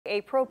A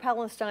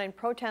pro-Palestine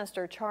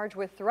protester charged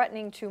with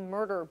threatening to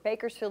murder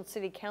Bakersfield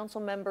City Council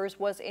members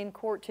was in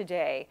court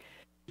today.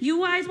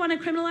 You guys want to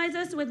criminalize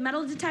us with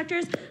metal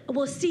detectors?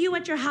 We'll see you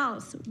at your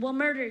house. We'll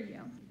murder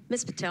you.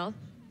 Ms. Patel,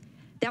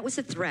 that was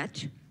a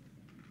threat,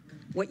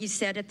 what you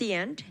said at the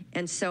end,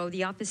 and so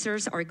the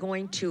officers are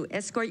going to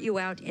escort you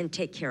out and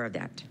take care of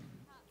that.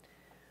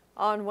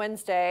 On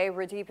Wednesday,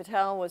 Riddhi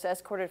Patel was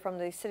escorted from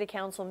the City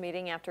Council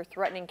meeting after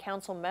threatening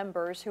council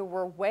members who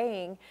were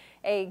weighing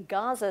a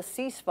Gaza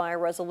ceasefire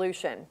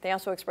resolution. They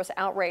also expressed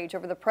outrage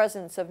over the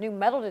presence of new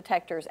metal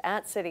detectors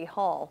at City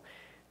Hall.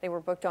 They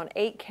were booked on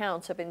 8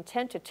 counts of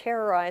intent to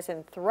terrorize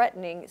and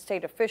threatening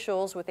state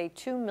officials with a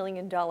 $2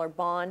 million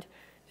bond.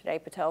 Today,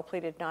 Patel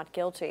pleaded not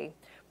guilty.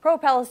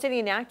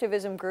 Pro-Palestinian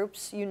activism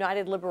groups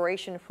United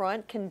Liberation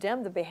Front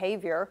condemned the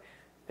behavior.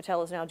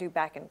 Patel is now due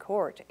back in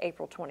court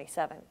April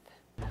 27th.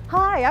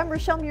 Hi, I'm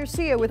Rochelle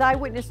Murcia with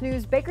Eyewitness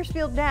News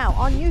Bakersfield Now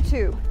on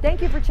YouTube.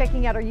 Thank you for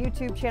checking out our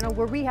YouTube channel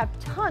where we have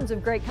tons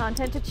of great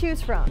content to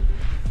choose from.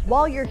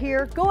 While you're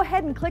here, go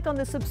ahead and click on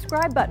the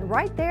subscribe button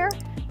right there.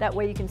 That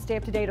way you can stay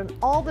up to date on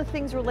all the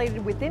things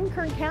related within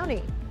Kern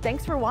County.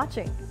 Thanks for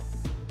watching.